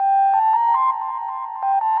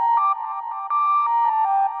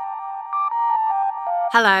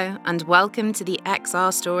Hello, and welcome to the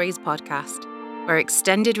XR Stories podcast, where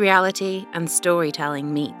extended reality and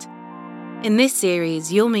storytelling meet. In this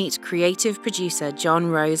series, you'll meet creative producer John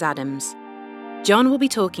Rose Adams. John will be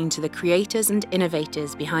talking to the creators and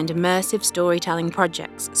innovators behind immersive storytelling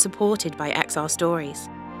projects supported by XR Stories.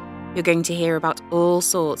 You're going to hear about all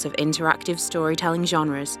sorts of interactive storytelling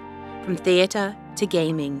genres, from theatre to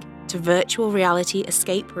gaming to virtual reality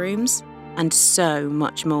escape rooms, and so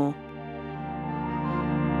much more.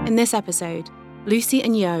 In this episode, Lucy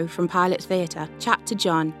and Yo from Pilot Theatre chat to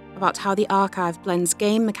John about how the archive blends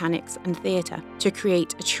game mechanics and theatre to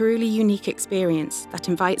create a truly unique experience that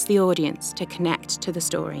invites the audience to connect to the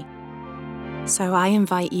story. So I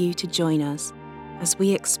invite you to join us as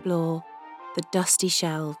we explore the dusty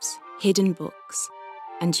shelves, hidden books,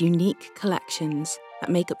 and unique collections that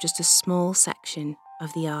make up just a small section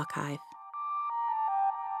of the archive.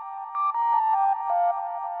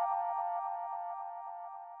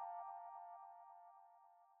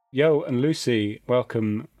 Yo and Lucy,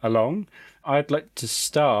 welcome along. I'd like to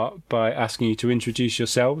start by asking you to introduce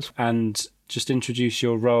yourselves and just introduce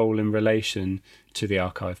your role in relation to the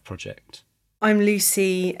archive project. I'm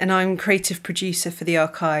Lucy and I'm creative producer for the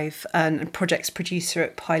archive and projects producer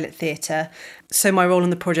at Pilot Theatre. So my role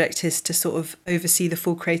in the project is to sort of oversee the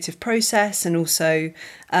full creative process and also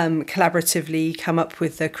collaboratively come up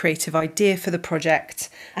with the creative idea for the project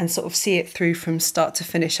and sort of see it through from start to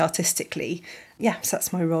finish artistically. Yeah, so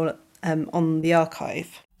that's my role on the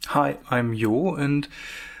archive. Hi, I'm Jo, and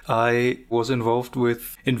I was involved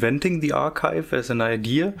with inventing the archive as an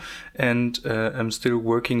idea, and I'm still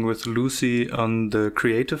working with Lucy on the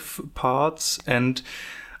creative parts, and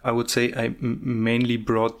I would say I mainly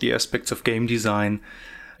brought the aspects of game design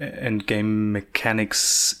and game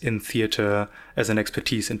mechanics in theatre as an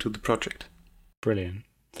expertise into the project. Brilliant.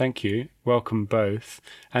 Thank you. Welcome both.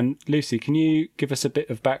 And Lucy, can you give us a bit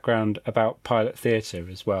of background about Pilot Theatre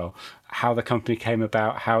as well? How the company came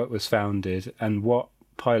about, how it was founded, and what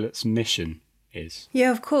Pilot's mission is?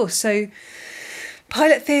 Yeah, of course. So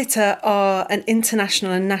Pilot Theatre are an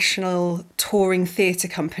international and national touring theatre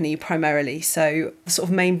company primarily. So the sort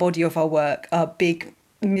of main body of our work are big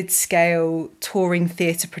mid-scale touring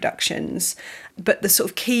theatre productions. But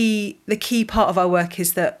the key part of our work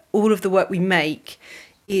is that all of the work we make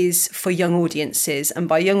is for young audiences, and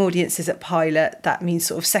by young audiences at Pilot, that means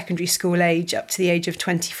sort of secondary school age up to the age of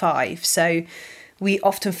 25. So we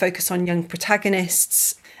often focus on young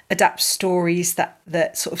protagonists, adapt stories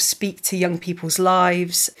that sort of speak to young people's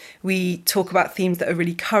lives. We talk about themes that are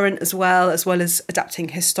really current as well as adapting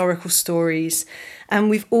historical stories. And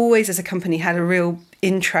we've always, as a company, had a real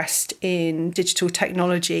interest in digital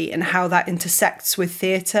technology and how that intersects with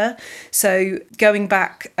theatre. So going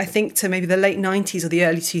back, I think, to maybe the late 90s or the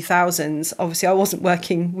early 2000s, obviously I wasn't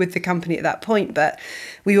working with the company at that point, but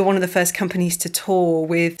we were one of the first companies to tour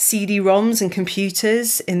with CD-ROMs and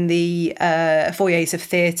computers in the foyers of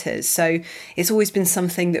theatres. So it's always been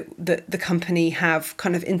something that the company have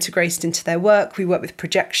kind of integrated into their work. We work with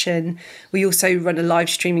projection. We also run a live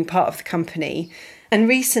streaming part of the company. And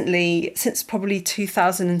recently, since probably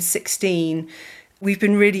 2016, we've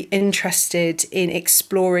been really interested in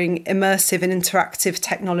exploring immersive and interactive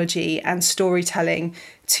technology and storytelling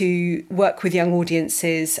to work with young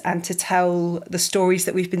audiences and to tell the stories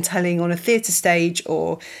that we've been telling on a theatre stage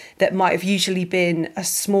or that might have usually been a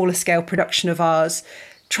smaller scale production of ours,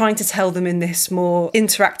 trying to tell them in this more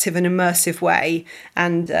interactive and immersive way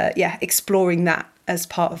and exploring that as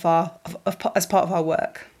part of our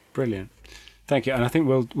work. Brilliant. Thank you. And I think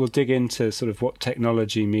we'll dig into sort of what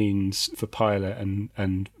technology means for Pilot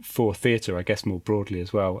and for theatre, I guess, more broadly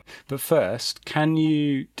as well. But first, can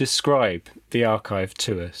you describe the archive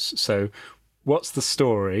to us? So what's the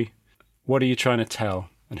story? What are you trying to tell?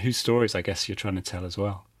 And whose stories, I guess, you're trying to tell as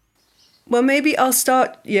well? Well, maybe I'll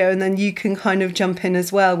start, and then you can kind of jump in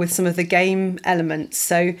as well with some of the game elements.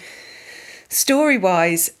 So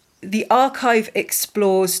story-wise, the archive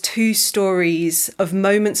explores two stories of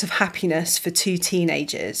moments of happiness for two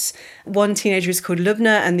teenagers. One teenager is called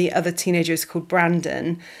Lubna and the other teenager is called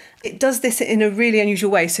Brandon. It does this in a really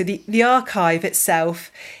unusual way. So the archive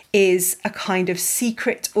itself is a kind of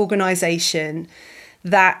secret organisation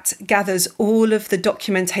that gathers all of the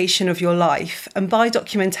documentation of your life. And by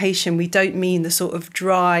documentation, we don't mean the sort of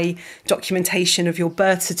dry documentation of your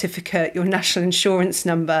birth certificate, your national insurance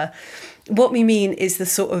number. What we mean is the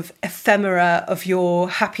sort of ephemera of your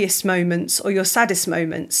happiest moments or your saddest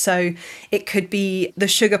moments. So it could be the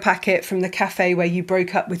sugar packet from the cafe where you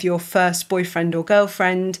broke up with your first boyfriend or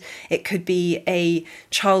girlfriend. It could be a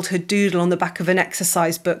childhood doodle on the back of an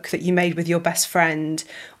exercise book that you made with your best friend.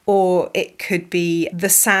 or it could be the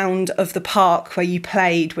sound of the park where you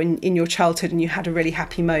played when in your childhood and you had a really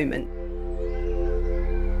happy moment.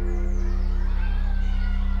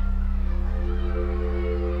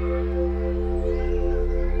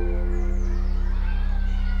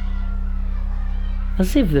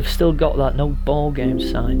 As if they've still got that no ball game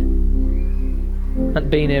sign. Hadn't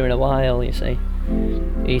been here in a while, you see.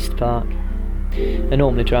 East Park. I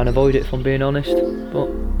normally try and avoid it if I'm being honest, but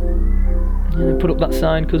they put up that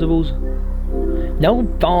sign because of us. No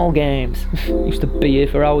ball games. Used to be here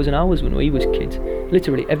for hours and hours when we was kids.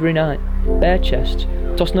 Literally every night. Bare chests.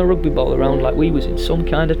 Tossing a rugby ball around like we was in some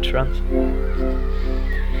kind of trance.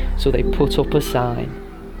 So they put up a sign.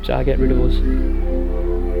 Try to get rid of us.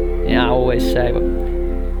 Yeah, I always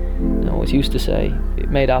used to say, it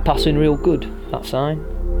made our passing real good, that sign.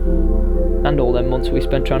 And all them months we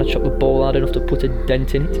spent trying to chop the ball hard enough to put a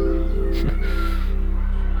dent in it.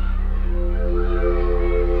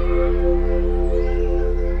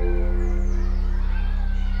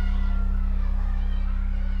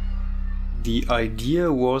 The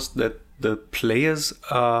idea was that the players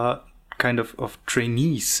are kind of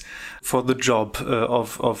trainees for the job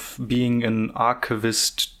of being an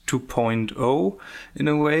archivist 2.0 in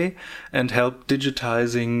a way, and help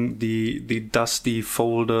digitizing the dusty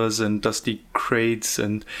folders and dusty crates,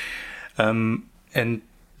 and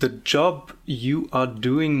the job you are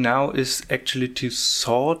doing now is actually to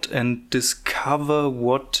sort and discover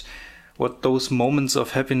what those moments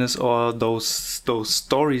of happiness or those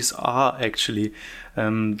stories are actually.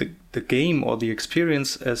 The game or the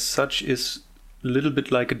experience as such is a little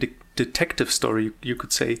bit like a detective story, you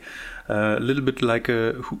could say, a little bit like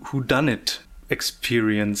a whodunit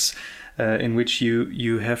experience, in which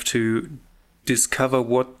you have to discover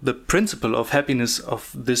what the principle of happiness of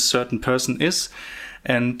this certain person is,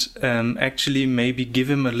 and actually maybe give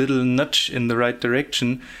him a little nudge in the right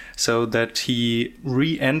direction so that he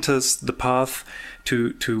re-enters the path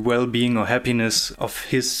to well-being or happiness of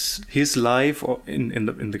his life, or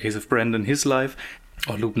in the case of Brandon, his life,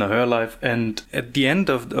 or Lubna, her life. And at the end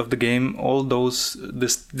of the game, all those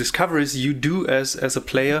discoveries you do as a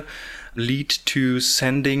player lead to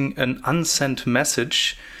sending an unsent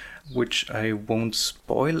message, which I won't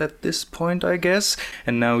spoil at this point, I guess.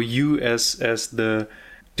 And now you, as the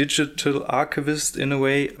digital archivist, in a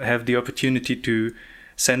way, have the opportunity to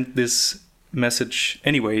send this message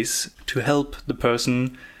anyways to help the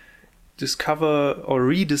person discover or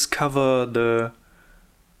rediscover the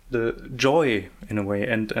joy, in a way,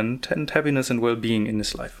 and happiness and well-being in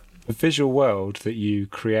his life. The visual world that you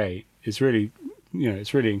create is really,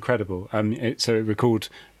 it's really incredible. So it recalled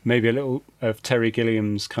maybe a little of Terry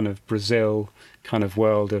Gilliam's kind of Brazil kind of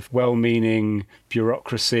world of well-meaning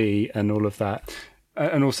bureaucracy and all of that.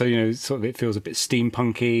 And also, sort of it feels a bit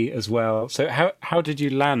steampunky as well. So how did you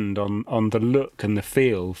land on the look and the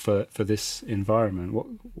feel for this environment?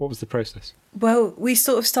 What was the process? Well, we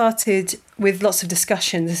sort of started with lots of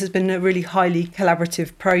discussions. This has been a really highly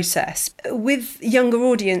collaborative process. With younger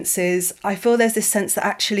audiences, I feel there's this sense that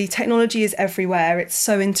actually technology is everywhere. It's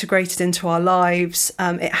so integrated into our lives.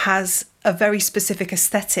 It has a very specific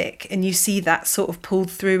aesthetic, and you see that sort of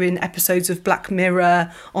pulled through in episodes of Black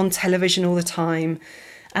Mirror on television all the time.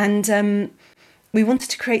 And we wanted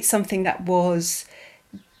to create something that was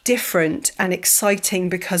different and exciting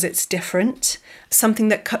because it's different, something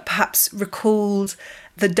that perhaps recalled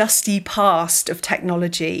the dusty past of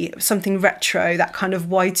technology, something retro, that kind of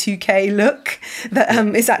Y2K look that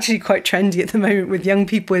is actually quite trendy at the moment with young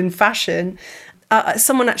people in fashion.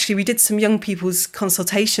 We did some young people's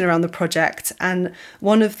consultation around the project, and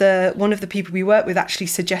one of the people we worked with actually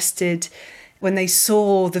suggested, when they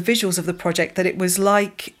saw the visuals of the project, that it was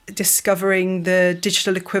like discovering the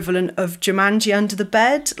digital equivalent of Jumanji under the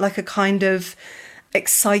bed, like a kind of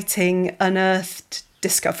exciting, unearthed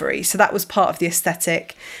discovery. So that was part of the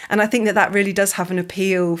aesthetic. And I think that really does have an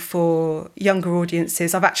appeal for younger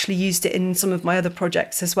audiences. I've actually used it in some of my other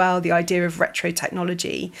projects as well, the idea of retro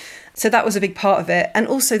technology. So that was a big part of it. And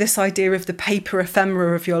also this idea of the paper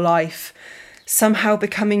ephemera of your life somehow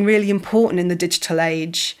becoming really important in the digital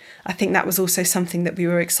age. I think that was also something that we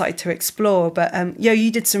were excited to explore. But you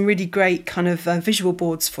did some really great kind of visual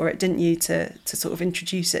boards for it, didn't you, to sort of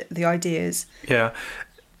introduce the ideas? Yeah.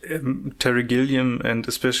 Terry Gilliam and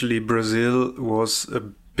especially Brazil was a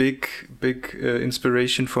big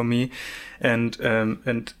inspiration for me, and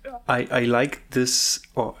I like this,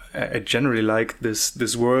 or I generally like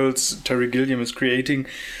this worlds Terry Gilliam is creating,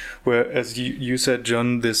 where, as you said,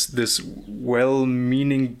 John, this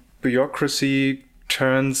well-meaning bureaucracy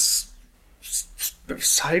turns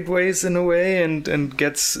sideways in a way and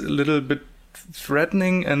gets a little bit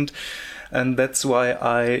threatening, and And that's why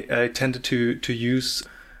I tended to use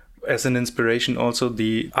as an inspiration also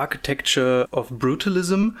the architecture of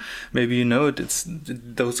brutalism. Maybe you know it.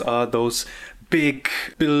 Those big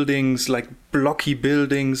buildings, like blocky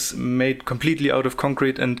buildings made completely out of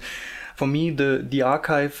concrete. And for me, the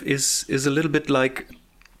archive is a little bit like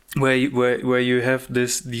where you have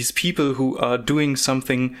these people who are doing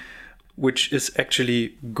something which is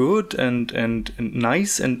actually good and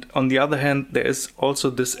nice, and on the other hand there is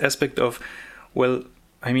also this aspect of, well,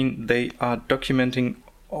 I mean, they are documenting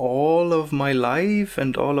all of my life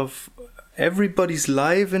and all of everybody's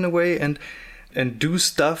life in a way, and do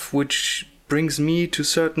stuff which brings me to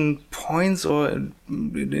certain points or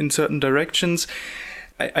in certain directions.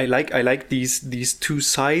 I like these two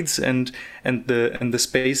sides and the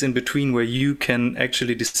space in between where you can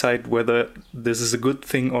actually decide whether this is a good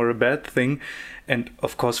thing or a bad thing. And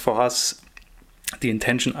of course, for us, the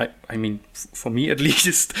intention, I mean, for me at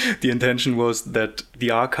least, the intention was that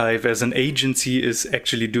the archive as an agency is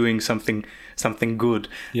actually doing something good.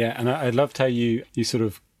 Yeah, and I loved how you sort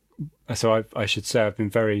of. So I should say I've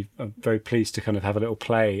been very pleased to kind of have a little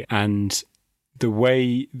play, and the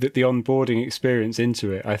way that the onboarding experience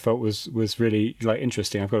into it I felt was really like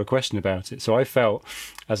interesting. I've got a question about it. So I felt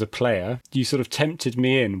as a player, you sort of tempted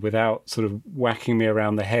me in without sort of whacking me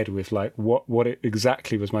around the head with like what it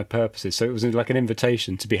exactly was my purposes. So it was like an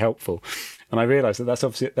invitation to be helpful. And I realised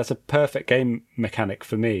that's a perfect game mechanic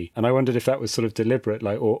for me. And I wondered if that was sort of deliberate,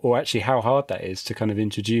 like, or actually how hard that is to kind of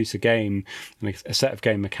introduce a game and a set of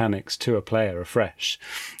game mechanics to a player afresh.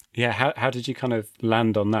 Yeah, how did you kind of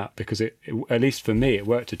land on that? Because it at least for me, it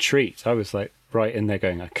worked a treat. I was like right in there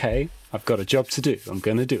going, okay, I've got a job to do. I'm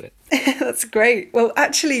going to do it. That's great. Well,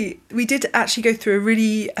 actually, we did actually go through a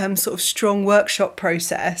really sort of strong workshop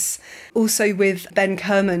process, also with Ben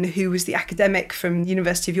Kerman, who was the academic from the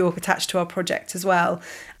University of York attached to our project as well.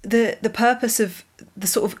 The purpose of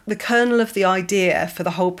the kernel of the idea for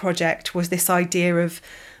the whole project was this idea of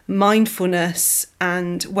mindfulness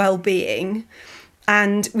and well-being.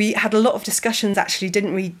 And we had a lot of discussions, actually,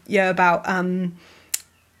 didn't we, about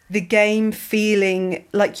the game feeling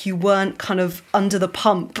like you weren't kind of under the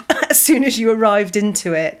pump as soon as you arrived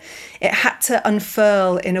into it. It had to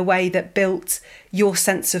unfurl in a way that built your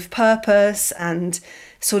sense of purpose and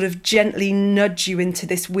sort of gently nudge you into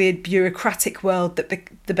this weird bureaucratic world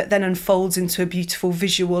that then unfolds into a beautiful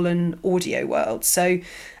visual and audio world. So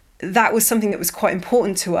that was something that was quite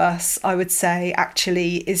important to us, I would say,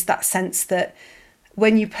 actually, is that sense that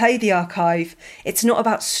when you play the archive, it's not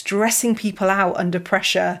about stressing people out under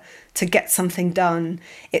pressure to get something done.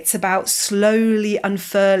 It's about slowly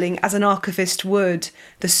unfurling, as an archivist would,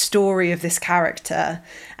 the story of this character.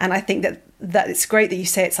 And I think that it's great that you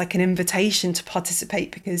say it's like an invitation to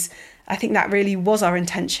participate, because I think that really was our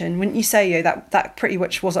intention. Wouldn't you say, that pretty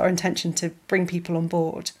much was our intention, to bring people on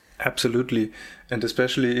board? Absolutely, and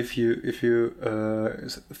especially if you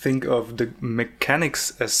think of the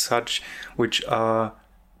mechanics as such, which are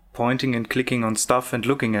pointing and clicking on stuff and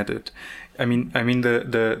looking at it. I mean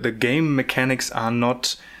the game mechanics are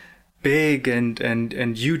not big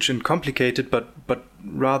and huge and complicated, but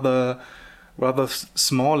rather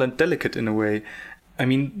small and delicate in a way. I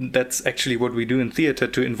mean, that's actually what we do in theater,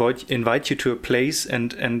 to invite you to a place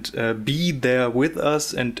and be there with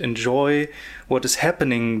us and enjoy what is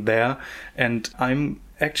happening there. And I'm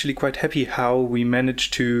actually quite happy how we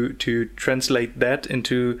managed to translate that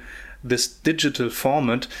into this digital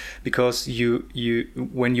format, because you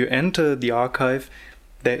when you enter the archive,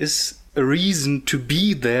 there is a reason to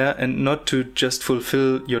be there and not to just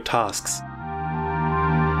fulfill your tasks.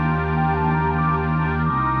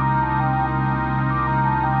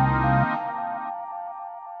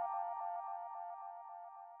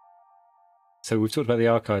 So we've talked about the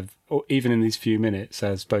archive, or even in these few minutes,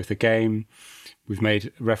 as both a game. We've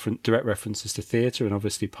made direct references to theatre, and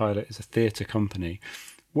obviously Pilot is a theatre company.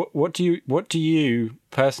 What do you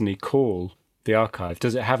personally call the archive?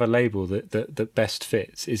 Does it have a label that best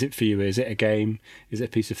fits? Is it for you? Is it a game? Is it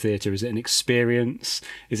a piece of theatre? Is it an experience?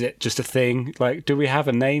 Is it just a thing? Like, do we have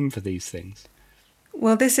a name for these things?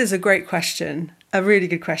 Well, this is a great question, a really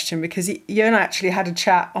good question, because you and I actually had a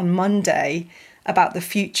chat on Monday about the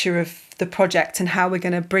future of the project and how we're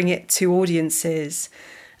going to bring it to audiences.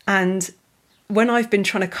 And when I've been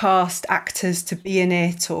trying to cast actors to be in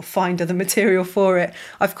it or find other material for it,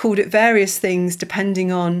 I've called it various things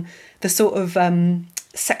depending on the sort of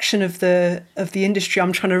section of the industry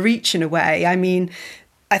I'm trying to reach, in a way. I mean,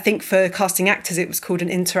 I think for casting actors, it was called an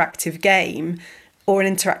interactive game or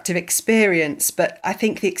an interactive experience. But I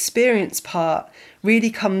think the experience part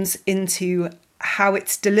really comes into how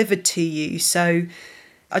it's delivered to you. So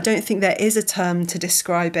I don't think there is a term to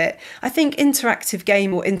describe it. I think interactive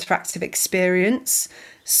game or interactive experience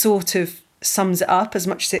sort of sums it up as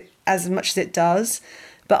much as it does.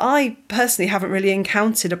 But I personally haven't really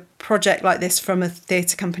encountered a project like this from a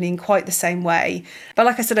theatre company in quite the same way. But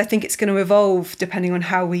like I said, I think it's going to evolve depending on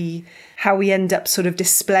how we end up sort of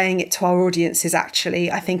displaying it to our audiences. Actually,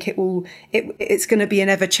 I think it's going to be an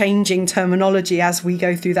ever-changing terminology as we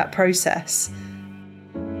go through that process.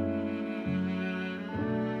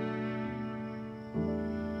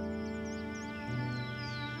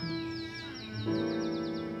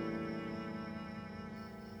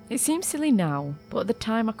 It seems silly now, but at the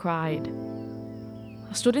time I cried.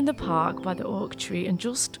 I stood in the park by the oak tree and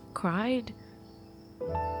just cried.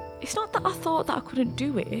 It's not that I thought that I couldn't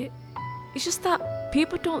do it. It's just that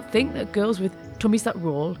people don't think that girls with tummies that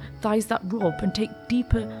roll, thighs that rub and take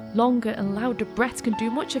deeper, longer and louder breaths can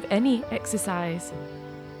do much of any exercise.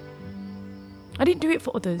 I didn't do it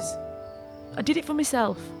for others. I did it for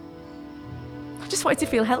myself. I just wanted to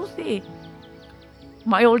feel healthy.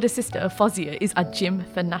 My older sister, Fozia, is a gym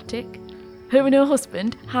fanatic. Her and her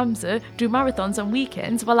husband, Hamza, do marathons on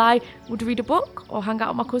weekends while I would read a book or hang out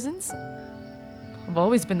with my cousins. I've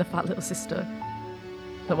always been the fat little sister.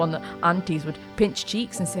 The one that aunties would pinch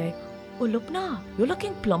cheeks and say, "Oh, Lubna, you're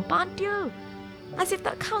looking plump, aren't you?" As if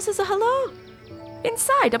that counts as a hello.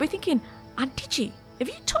 Inside, I'll be thinking, "Auntie G, if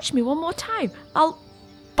you touch me one more time, I'll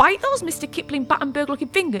bite those Mr. Kipling Battenberg-looking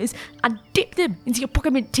fingers and dip them into your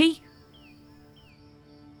peppermint tea."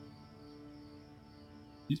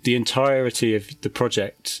 The entirety of the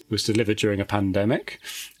project was delivered during a pandemic,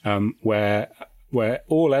 where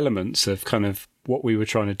all elements of kind of what we were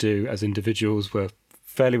trying to do as individuals were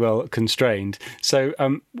fairly well constrained. So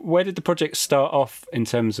where did the project start off in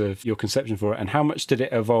terms of your conception for it, and how much did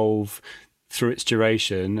it evolve through its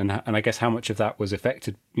duration, and I guess how much of that was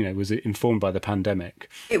affected, was it informed by the pandemic?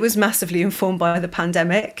 It was massively informed by the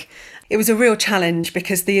pandemic. It was a real challenge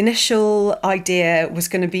because the initial idea was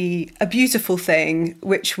going to be a beautiful thing,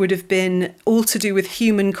 which would have been all to do with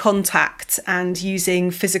human contact and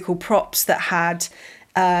using physical props that had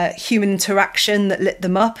human interaction that lit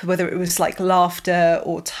them up, whether it was like laughter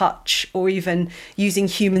or touch, or even using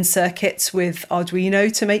human circuits with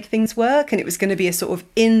Arduino to make things work. And it was going to be a sort of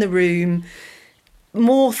in the room,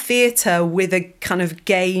 more theatre with a kind of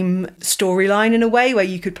game storyline in a way, where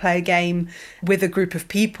you could play a game with a group of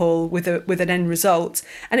people with an end result.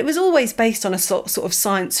 And it was always based on a sort of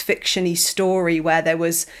science fiction-y story where there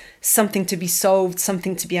was something to be solved,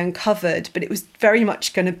 something to be uncovered, but it was very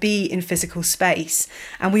much going to be in physical space.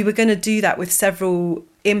 And we were going to do that with several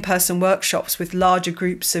in-person workshops with larger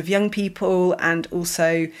groups of young people, and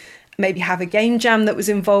also maybe have a game jam that was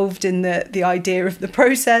involved in the idea of the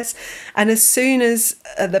process. And as soon as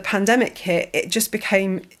the pandemic hit, it just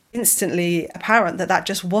became instantly apparent that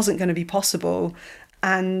just wasn't going to be possible.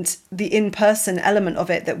 And the in-person element of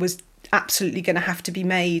it that was absolutely going to have to be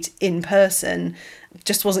made in person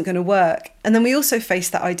just wasn't going to work. And then we also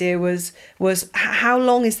faced that idea was how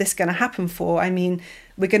long is this going to happen for? I mean,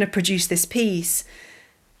 we're going to produce this piece.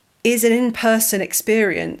 Is an in-person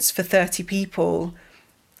experience for 30 people,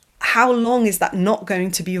 how long is that not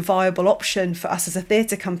going to be a viable option for us as a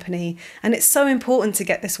theatre company? And it's so important to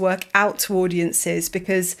get this work out to audiences,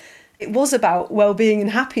 because it was about well-being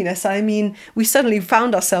and happiness. I mean, we suddenly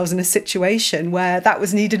found ourselves in a situation where that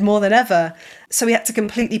was needed more than ever. So we had to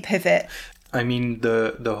completely pivot. I mean,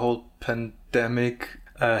 the whole pandemic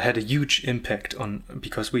had a huge impact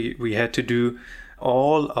because we had to do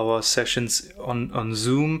all our sessions on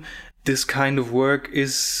Zoom. This kind of work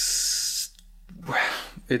is,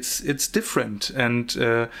 it's different,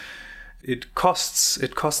 and it costs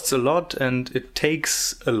a lot, and it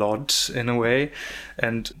takes a lot in a way,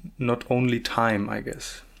 and not only time, I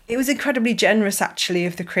guess. It was incredibly generous, actually,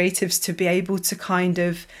 of the creatives to be able to kind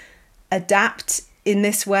of adapt in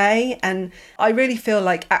this way. And I really feel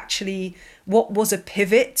like actually what was a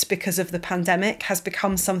pivot because of the pandemic has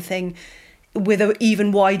become something with an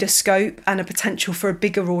even wider scope and a potential for a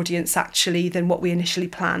bigger audience actually than what we initially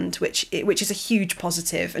planned, which is a huge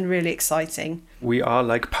positive and really exciting. We are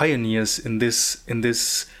like pioneers in this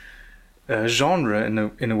genre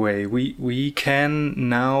in a way. We can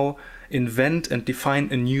now invent and define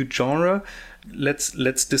a new genre.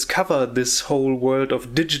 Let's discover this whole world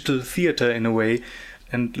of digital theater in a way,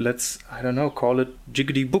 and let's, I don't know, call it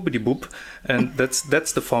jiggity boopity boop, and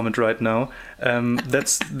that's the format right now.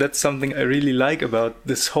 That's something I really like about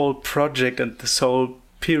this whole project and this whole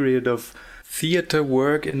period of theater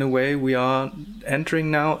work in a way we are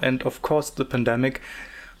entering now. And of course the pandemic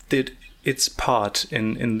did its part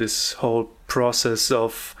in this whole process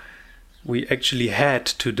of we actually had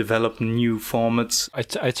to develop new formats. I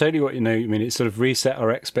totally what you know. I mean, it's sort of reset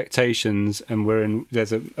our expectations, and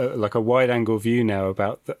there's a wide angle view now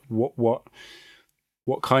about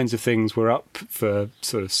what kinds of things we're up for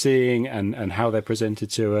sort of seeing and how they're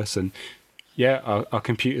presented to us. And yeah, our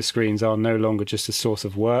computer screens are no longer just a source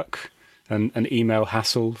of work and an email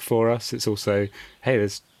hassle for us. It's also, hey,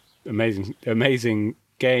 there's amazing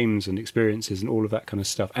games and experiences and all of that kind of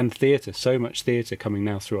stuff, and theatre, so much theatre coming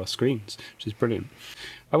now through our screens, which is brilliant.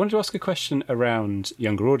 I wanted to ask a question around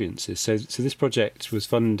younger audiences. So this project was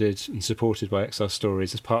funded and supported by XR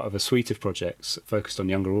Stories as part of a suite of projects focused on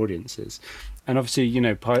younger audiences. And obviously, you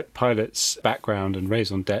know, Pilot's background and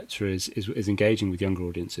raison d'etre is engaging with younger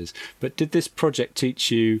audiences. But did this project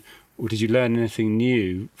teach you, or did you learn anything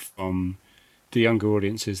new from the younger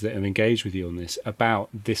audiences that have engaged with you on this about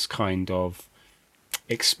this kind of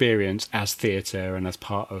experience as theatre and as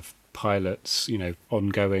part of Pilot's, you know,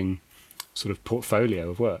 ongoing sort of portfolio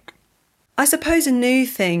of work? I suppose a new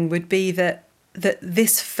thing would be that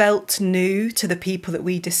this felt new to the people that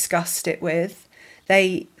we discussed it with.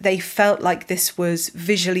 They felt like this was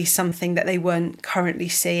visually something that they weren't currently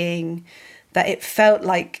seeing, that it felt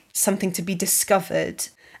like something to be discovered.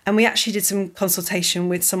 And we actually did some consultation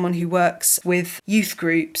with someone who works with youth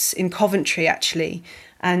groups in Coventry, actually.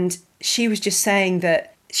 And she was just saying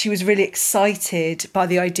that she was really excited by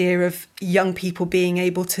the idea of young people being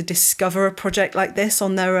able to discover a project like this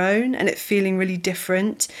on their own, and it feeling really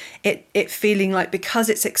different. It feeling like, because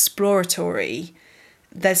it's exploratory,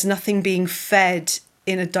 there's nothing being fed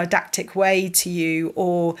in a didactic way to you,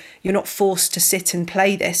 or you're not forced to sit and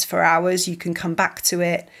play this for hours. You can come back to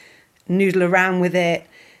it, noodle around with it,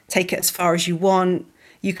 take it as far as you want.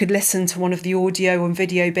 You could listen to one of the audio and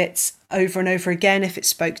video bits over and over again if it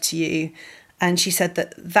spoke to you. And she said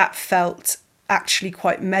that felt actually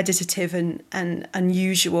quite meditative and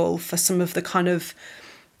unusual for some of the kind of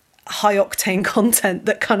high octane content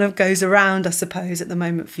that kind of goes around, I suppose, at the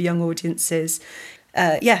moment for young audiences.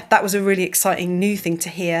 That was a really exciting new thing to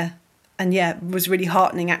hear. And yeah, it was really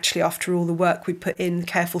heartening actually after all the work we put in,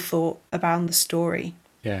 careful thought around the story.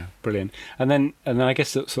 Yeah, brilliant. And then I guess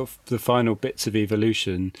sort of the final bits of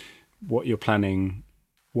evolution, what you're planning,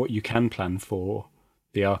 what you can plan for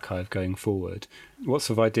the archive going forward. What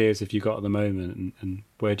sort of ideas have you got at the moment, and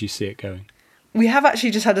where do you see it going? We have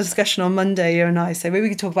actually just had a discussion on Monday, you and I, so maybe we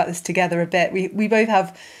could talk about this together a bit. We both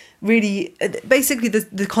have really, basically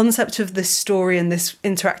the concept of this story and this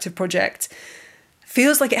interactive project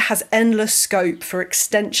feels like it has endless scope for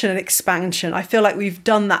extension and expansion. I feel like we've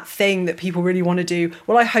done that thing that people really want to do.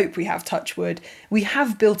 Well, I hope we have, touch wood. We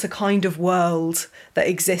have built a kind of world that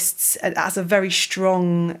exists as a very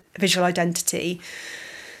strong visual identity.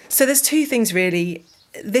 So there's two things really.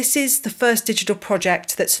 This is the first digital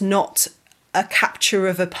project that's not a capture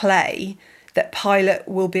of a play that Pilot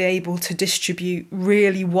will be able to distribute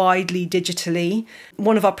really widely digitally.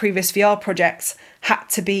 One of our previous VR projects had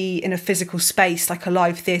to be in a physical space, like a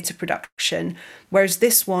live theatre production, whereas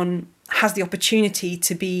this one has the opportunity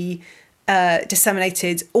to be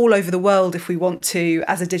disseminated all over the world if we want to,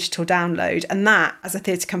 as a digital download. And that, as a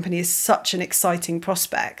theatre company, is such an exciting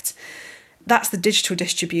prospect. That's the digital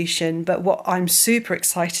distribution. But what I'm super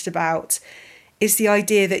excited about is the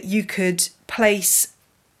idea that you could place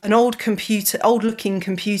an old-looking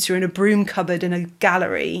computer in a broom cupboard in a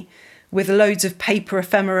gallery with loads of paper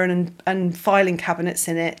ephemera and filing cabinets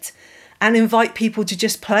in it, and invite people to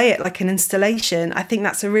just play it like an installation. I think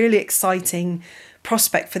that's a really exciting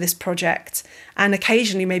prospect for this project. And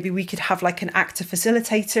occasionally maybe we could have like an actor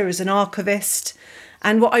facilitator as an archivist.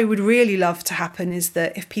 And what I would really love to happen is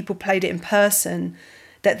that if people played it in person,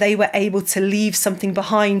 that they were able to leave something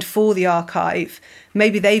behind for the archive.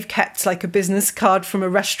 Maybe they've kept like a business card from a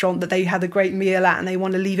restaurant that they had a great meal at and they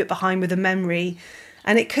want to leave it behind with a memory.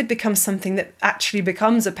 And it could become something that actually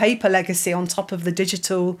becomes a paper legacy on top of the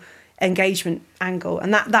digital engagement angle.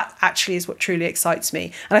 And that actually is what truly excites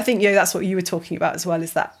me. And I think, that's what you were talking about as well,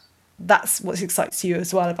 is that's what excites you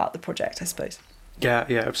as well about the project, I suppose. Yeah,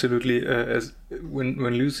 absolutely. As when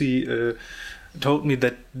Lucy told me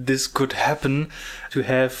that this could happen, to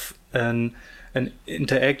have an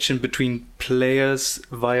interaction between players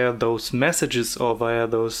via those messages or via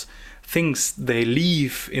those things they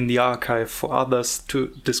leave in the archive for others to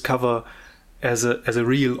discover as a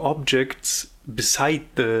real objects beside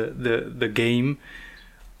the game.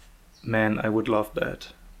 Man, I would love that.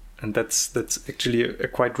 And that's actually a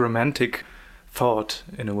quite romantic thought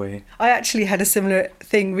in a way. I actually had a similar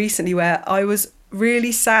thing recently where I was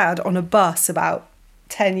really sad on a bus about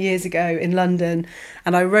 10 years ago in London,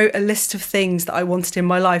 and I wrote a list of things that I wanted in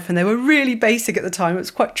my life, and they were really basic at the time. It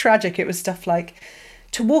was quite tragic. It was stuff like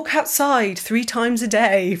to walk outside 3 times a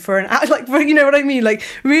day for an hour, like, you know what I mean? Like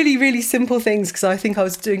really, really simple things, because I think I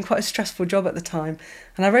was doing quite a stressful job at the time.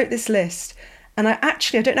 And I wrote this list, and I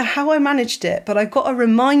don't know how I managed it, but I got a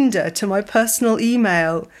reminder to my personal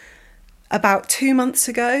email about 2 months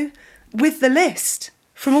ago with the list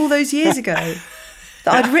from all those years ago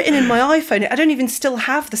that I'd written in my iPhone. I don't even still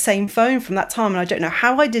have the same phone from that time, and I don't know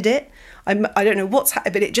how I did it. I don't know what's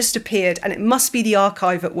happened, but it just appeared, and it must be the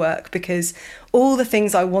archive at work, because all the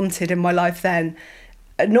things I wanted in my life then,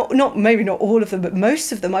 maybe not all of them, but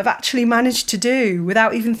most of them I've actually managed to do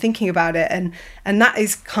without even thinking about it. And that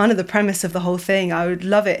is kind of the premise of the whole thing. I would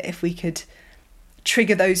love it if we could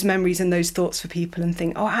trigger those memories and those thoughts for people and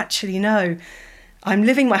think, oh, actually, no, I'm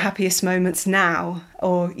living my happiest moments now,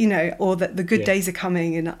 or, you know, or that the good days are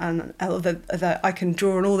coming, and that I can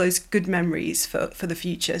draw on all those good memories for the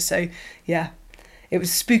future. So, yeah, it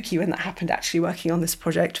was spooky when that happened, actually, working on this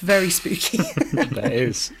project. Very spooky. That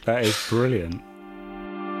is brilliant.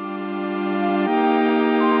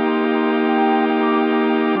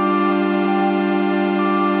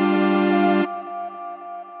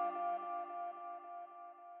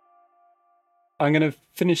 I'm going to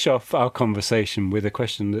finish off our conversation with a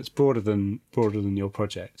question that's broader than your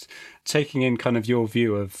project, taking in kind of your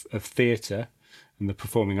view of theatre and the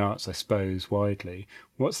performing arts, I suppose, widely.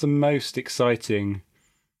 What's the most exciting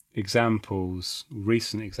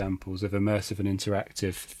recent examples of immersive and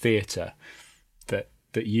interactive theatre that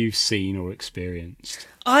you've seen or experienced?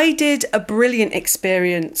 I did a brilliant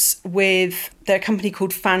experience with their company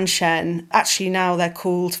called Fanshen. Actually, now they're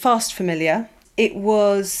called Fast Familiar. It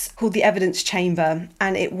was called the Evidence Chamber,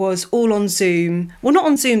 and it was all on Zoom. Well, not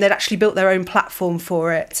on Zoom, they'd actually built their own platform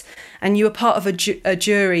for it. And you were part of a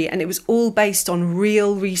jury, and it was all based on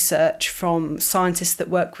real research from scientists that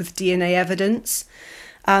work with DNA evidence.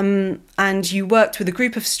 And you worked with a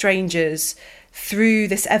group of strangers through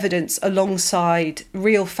this evidence alongside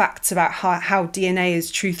real facts about how DNA is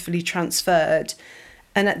truthfully transferred.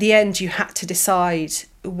 And at the end, you had to decide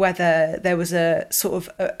whether there was a sort of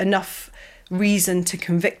enough reason to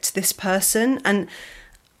convict this person. And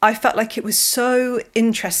I felt like it was so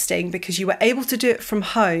interesting because you were able to do it from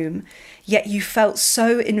home, yet you felt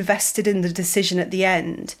so invested in the decision at the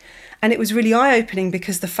end. And it was really eye-opening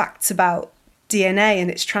because the facts about DNA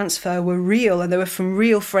and its transfer were real, and they were from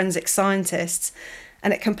real forensic scientists.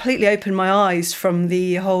 And it completely opened my eyes from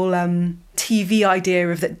the whole TV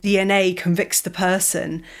idea of that DNA convicts the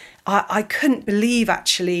person. I couldn't believe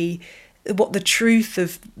actually what the truth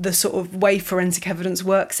of the sort of way forensic evidence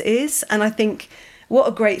works is. And I think what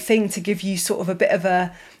a great thing to give you sort of a bit of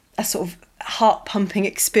a sort of heart-pumping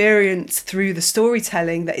experience through the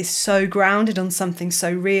storytelling that is so grounded on something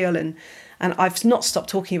so real. And I've not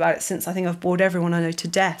stopped talking about it since. I think I've bored everyone I know to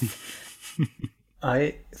death.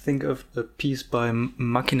 I think of a piece by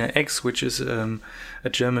Machina X, which is a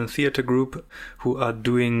German theater group who are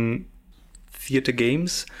doing theater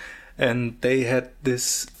games. And they had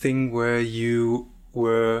this thing where you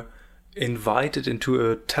were invited into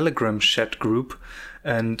a Telegram chat group,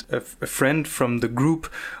 and a friend from the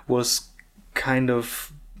group was kind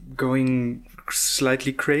of going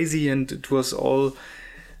slightly crazy, and it was all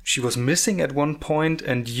she was missing at one point,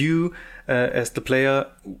 and you, as the player,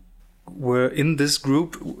 were in this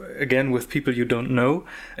group again with people you don't know,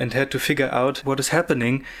 and had to figure out what is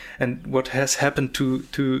happening and what has happened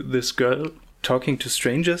to this girl talking to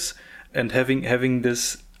strangers and having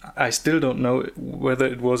this. I still don't know whether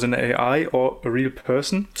it was an AI or a real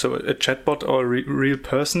person, so a chatbot or a real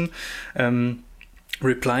person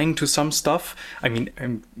replying to some stuff. I mean,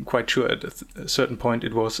 I'm quite sure at a certain point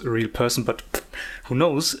it was a real person, but who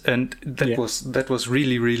knows? And that was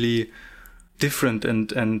really, really different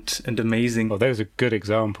and amazing. Well, those are good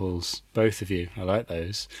examples, both of you. I like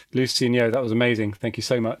those. Lucy and Yo, that was amazing. Thank you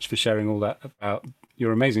so much for sharing all that about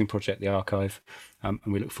your amazing project, The Archive, and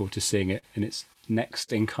we look forward to seeing it in its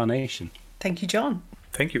next incarnation. Thank you, John.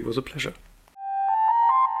 Thank you. It was a pleasure.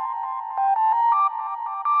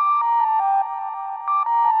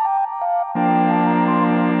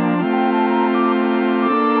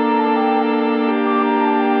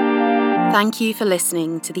 Thank you for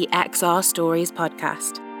listening to the XR Stories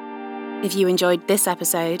podcast. If you enjoyed this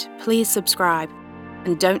episode, please subscribe,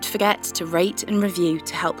 and don't forget to rate and review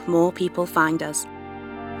to help more people find us.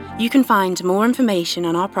 You can find more information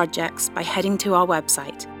on our projects by heading to our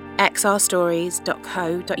website,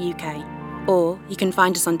 xrstories.co.uk, or you can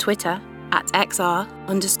find us on Twitter at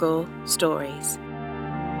xr_stories.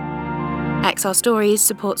 XR Stories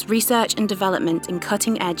supports research and development in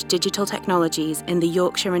cutting-edge digital technologies in the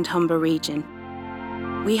Yorkshire and Humber region.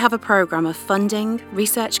 We have a programme of funding,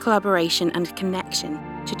 research collaboration and connection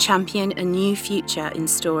to champion a new future in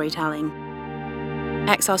storytelling.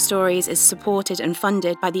 XR Stories is supported and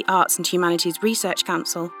funded by the Arts and Humanities Research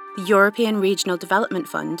Council, the European Regional Development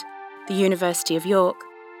Fund, the University of York,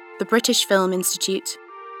 the British Film Institute,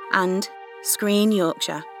 and Screen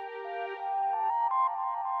Yorkshire.